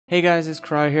Hey guys, it's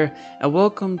Cry here, and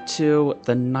welcome to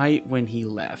The Night When He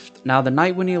Left. Now, The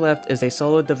Night When He Left is a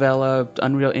solo developed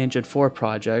Unreal Engine 4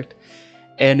 project,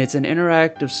 and it's an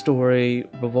interactive story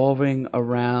revolving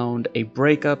around a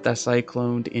breakup that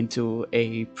cycloned into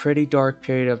a pretty dark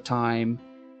period of time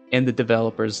in the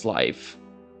developer's life.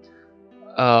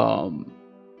 Um,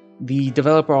 the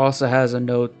developer also has a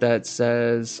note that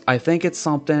says, I think it's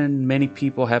something many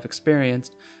people have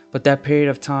experienced, but that period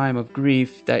of time of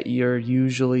grief that you're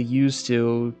usually used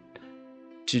to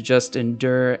just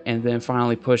endure and then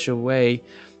finally push away,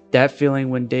 that feeling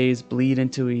when days bleed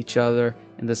into each other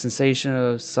and the sensation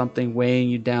of something weighing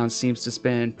you down seems to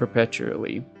spin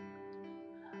perpetually.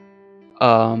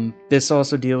 This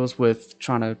also deals with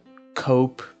trying to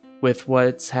cope with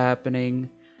what's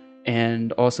happening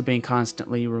and also being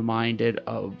constantly reminded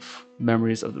of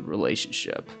memories of the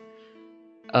relationship.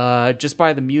 Just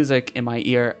by the music in my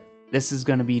ear, this is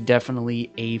going to be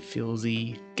definitely a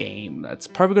Feelsy game. That's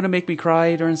probably going to make me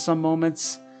cry during some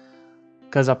moments,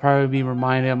 because I'll probably be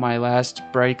reminded of my last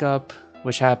breakup,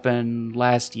 which happened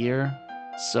last year.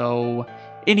 So,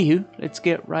 anywho, let's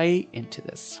get right into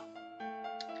this.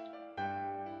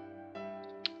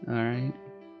 Alright.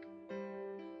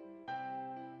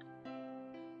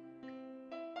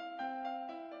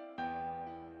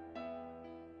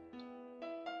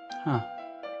 Huh.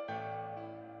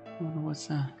 I wonder what's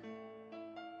that.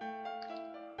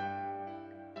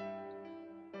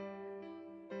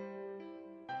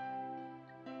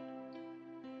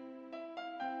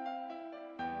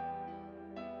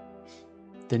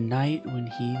 The night when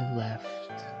he left.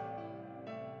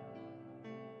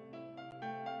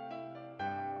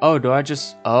 Oh, do I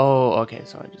just... Oh, okay,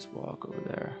 so I just walk over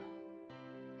there.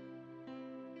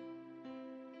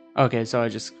 Okay, so I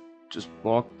just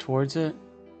walk towards it?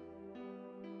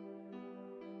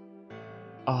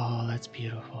 Oh, that's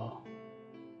beautiful.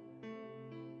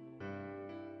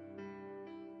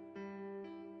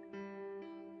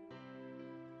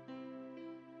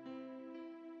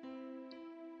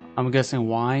 I'm guessing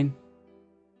wine?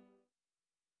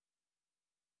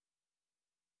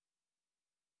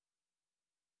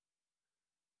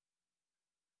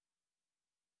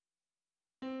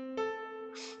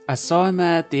 I saw him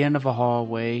at the end of a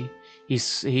hallway.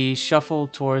 He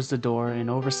shuffled towards the door in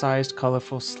oversized,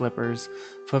 colorful slippers,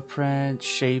 footprint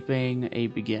shaping a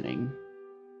beginning.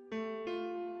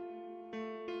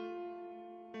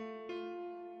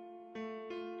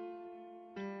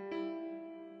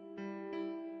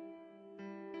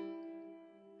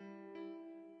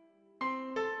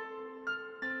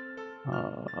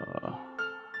 Uh,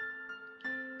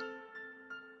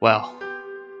 well.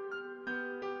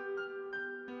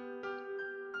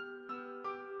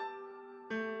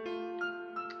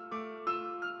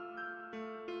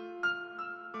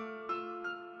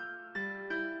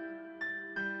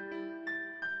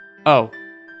 Oh.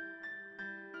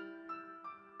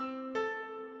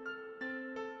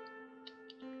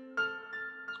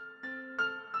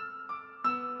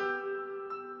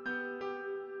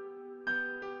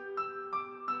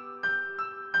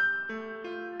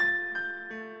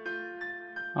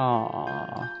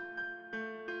 Aww.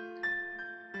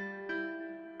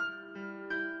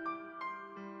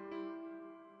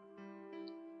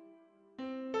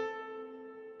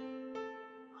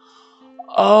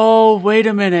 Oh, wait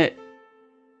a minute.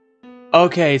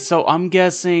 Okay, so I'm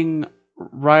guessing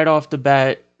right off the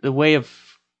bat, the way of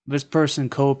this person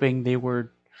coping, they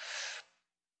were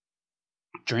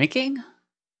drinking?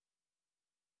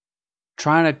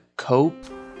 Trying to cope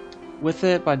with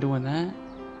it by doing that?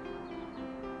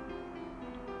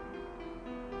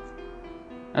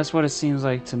 That's what it seems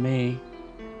like to me.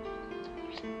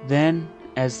 Then,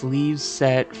 as leaves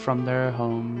set from their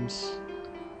homes,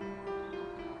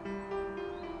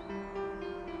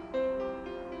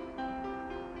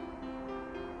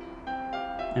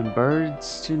 and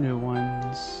birds to new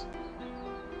ones.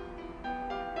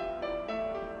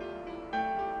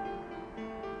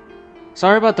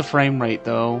 Sorry about the frame rate,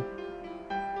 though.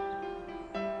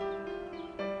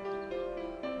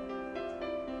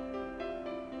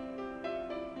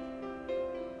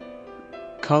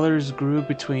 Colors grew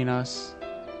between us.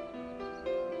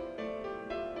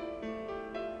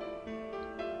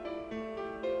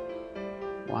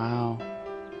 Wow.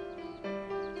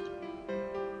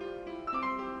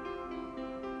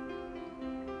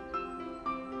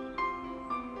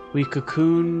 We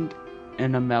cocooned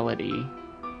in a melody.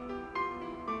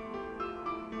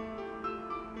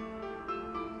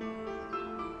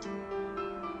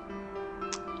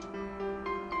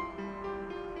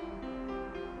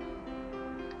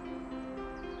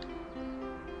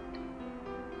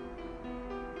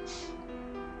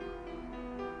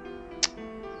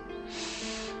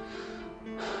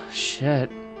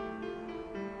 shit.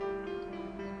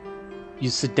 You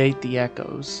sedate the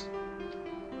echoes.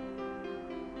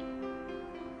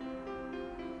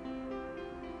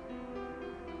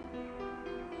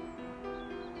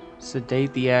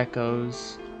 Sedate the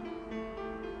echoes.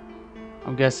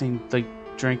 I'm guessing like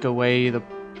drink away the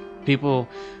people.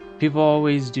 People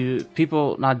always do.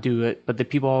 People not do it, but the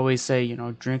people always say, you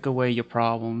know, drink away your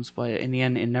problems. But in the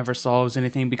end, it never solves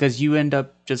anything because you end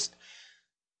up just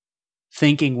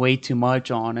thinking way too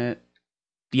much on it.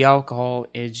 The alcohol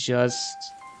is just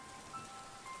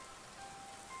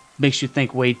makes you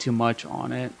think way too much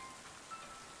on it.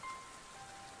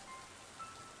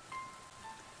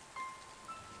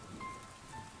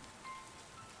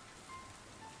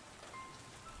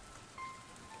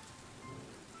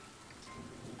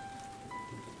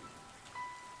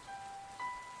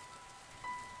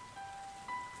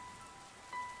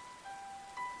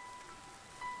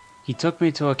 He took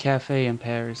me to a cafe in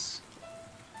Paris.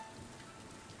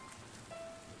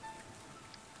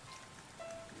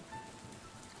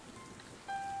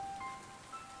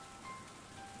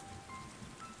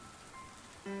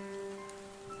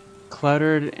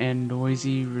 Cluttered and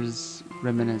noisy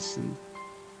reminiscent.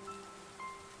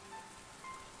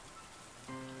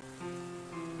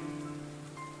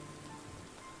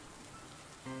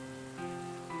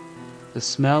 The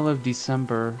smell of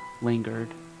December lingered.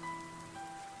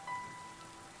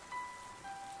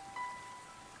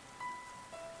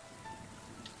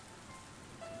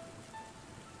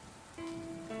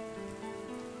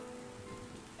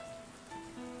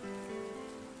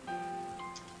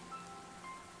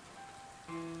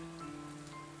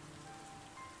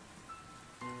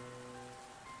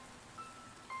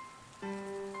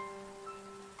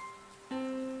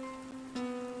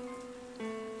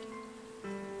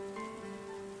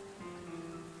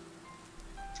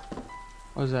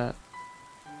 What was that?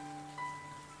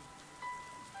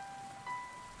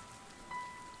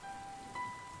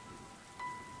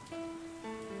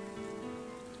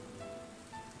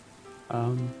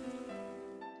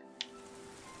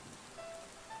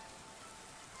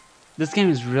 This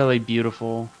game is really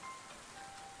beautiful.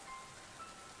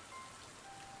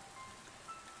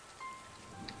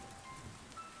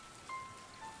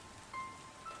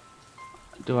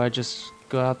 Do I just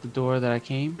go out the door that I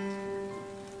came?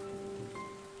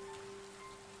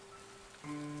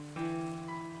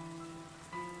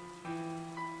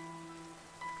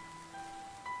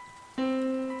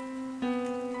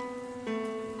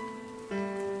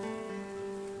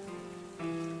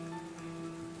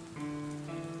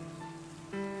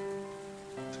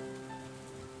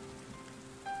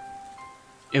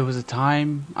 It was a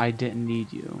time I didn't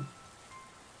need you.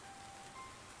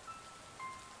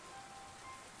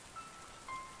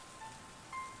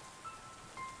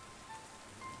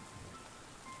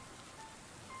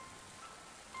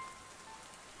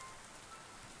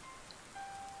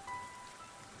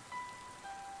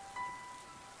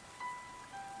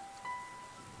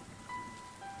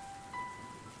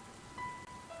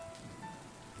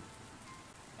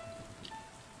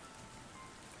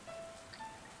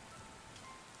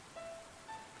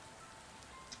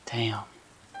 Damn.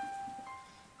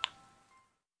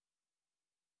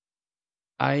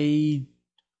 I...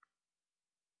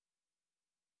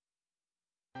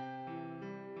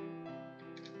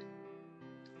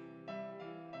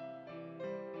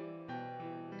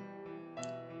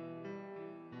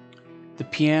 The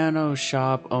piano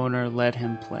shop owner let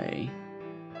him play.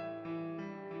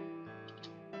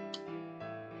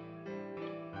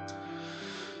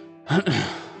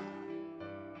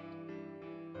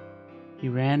 He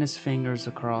ran his fingers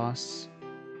across.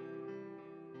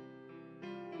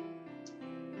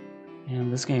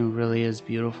 And this game really is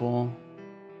beautiful.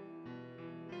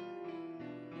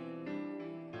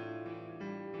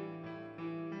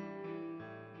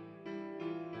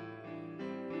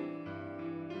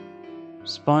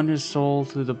 Spun his soul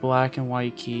through the black and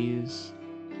white keys.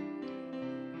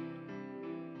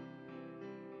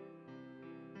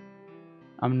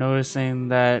 I'm noticing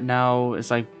that now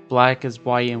it's like black is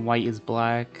white and white is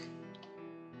black.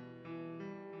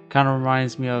 Kind of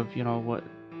reminds me of, you know, what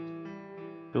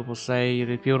people say.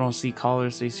 If people don't see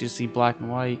colors, they just see black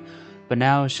and white. But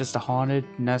now it's just a haunted,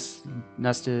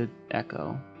 nested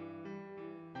echo.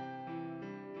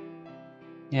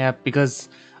 Yeah, because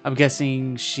I'm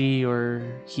guessing she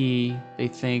or he, they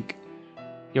think,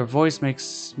 your voice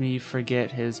makes me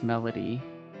forget his melody.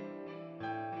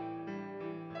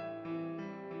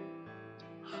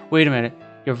 Wait a minute,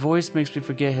 your voice makes me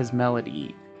forget his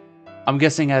melody. I'm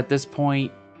guessing at this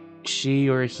point, she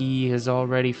or he has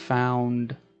already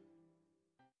found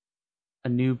a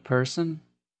new person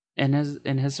in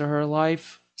his or her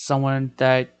life. someone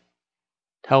that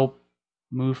helped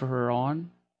move her on.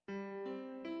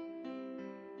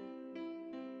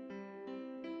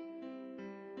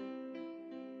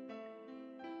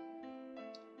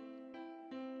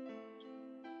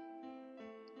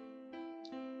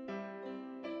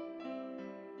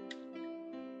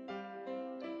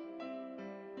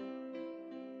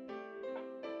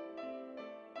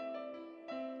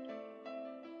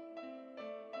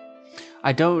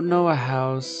 I don't know a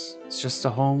house, it's just a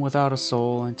home without a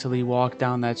soul until he walked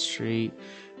down that street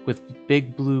with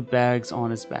big blue bags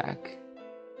on his back.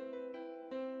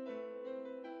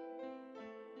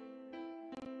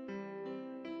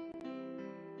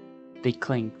 They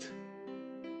clinked.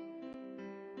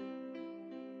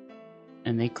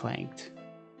 And they clanked.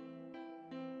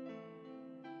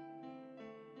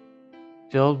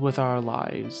 Filled with our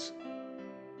lives.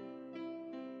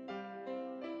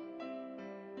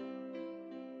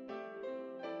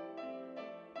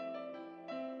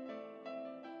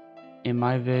 And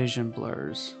my vision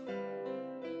blurs.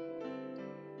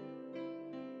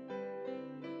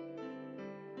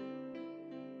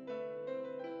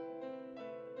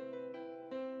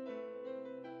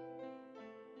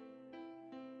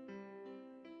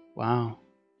 Wow.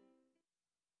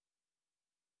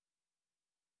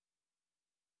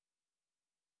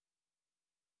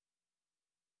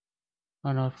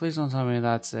 Oh no, please don't tell me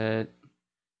that's it.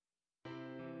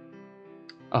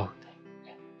 Oh.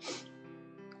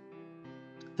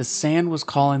 The sand was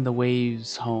calling the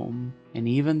waves home, and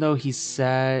even though he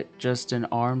sat just an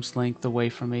arm's length away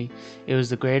from me, it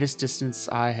was the greatest distance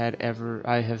I have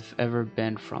ever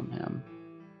been from him.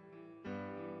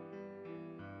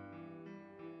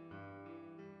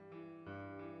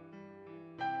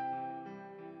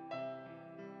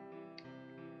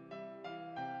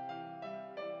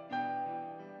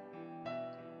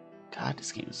 God,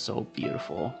 this game is so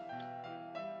beautiful.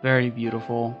 Very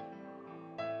beautiful.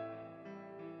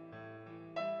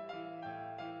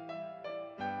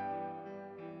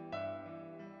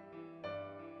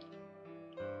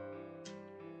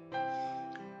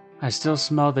 I still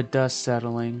smell the dust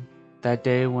settling, that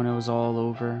day when it was all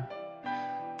over.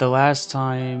 The last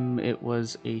time it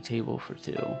was a table for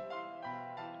two.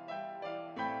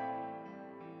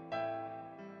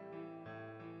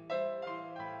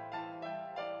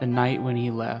 The night when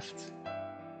he left.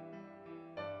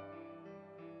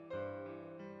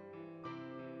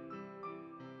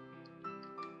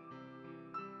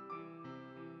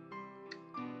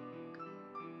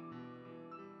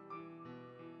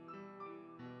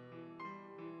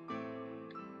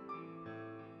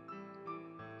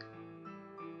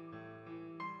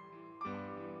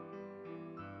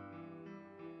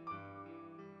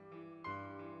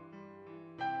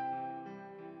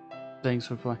 Thanks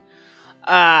for playing.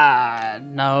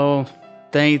 No.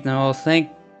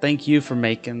 Thank you for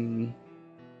making.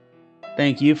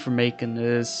 Thank you for making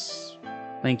this.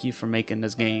 Thank you for making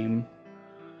this game.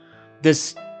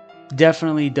 This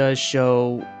definitely does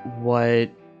show what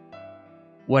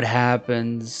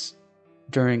happens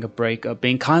during a breakup.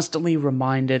 Being constantly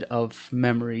reminded of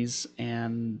memories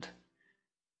and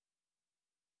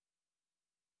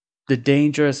the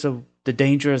dangerous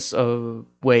of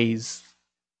ways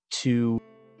to.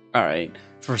 All right.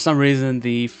 For some reason,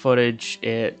 the footage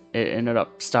it ended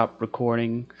up stopped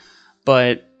recording,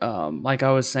 but like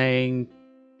I was saying,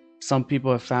 some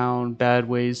people have found bad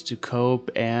ways to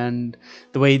cope, and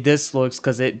the way this looks,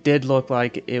 because it did look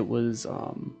like it was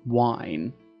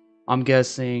wine. I'm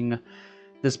guessing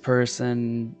this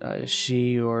person,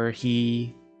 she or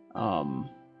he,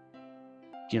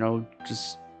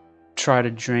 just try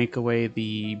to drink away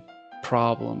the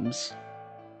problems,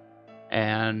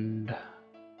 and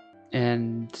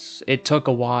it took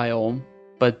a while,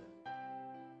 but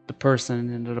the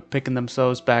person ended up picking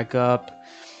themselves back up,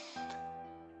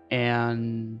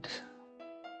 and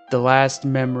the last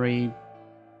memory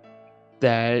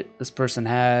that this person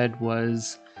had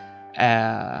was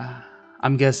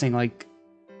I'm guessing like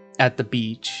at the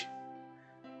beach,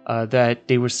 that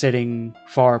they were sitting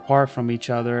far apart from each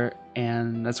other,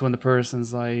 and that's when the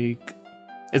person's like,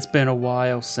 it's been a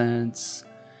while since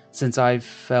I've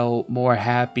felt more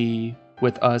happy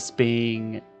with us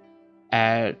being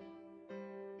at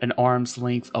an arm's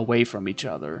length away from each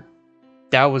other.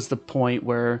 That was the point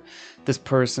where this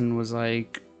person was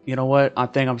like, you know what? I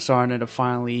think I'm starting to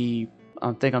finally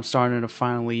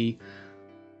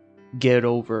get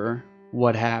over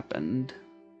what happened.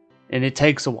 And it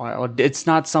takes a while. It's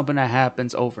not something that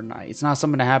happens overnight. It's not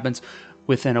something that happens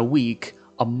within a week,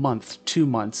 a month, 2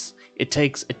 months. It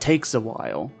takes a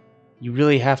while. You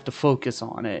really have to focus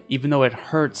on it, even though it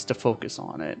hurts to focus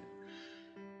on it.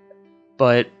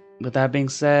 But with that being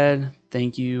said,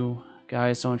 thank you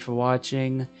guys so much for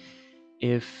watching.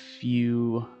 If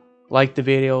you liked the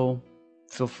video,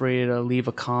 feel free to leave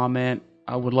a comment.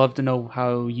 I would love to know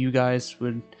how you guys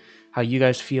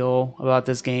feel about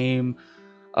this game.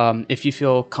 If you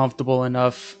feel comfortable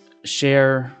enough,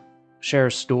 share a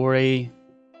story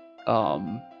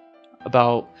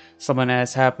about something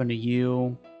that's happened to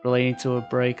you relating to a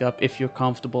breakup, if you're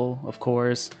comfortable, of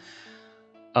course.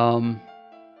 But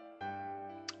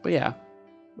yeah,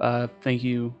 thank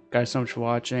you guys so much for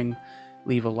watching.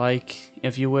 Leave a like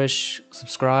if you wish,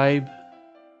 subscribe,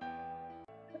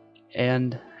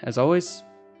 and as always,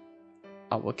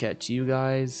 I will catch you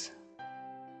guys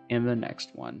in the next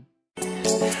one.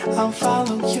 I'll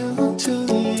follow you to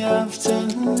the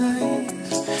afterlife,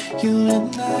 you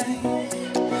and I,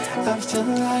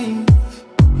 afterlife.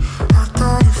 I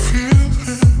got a feeling.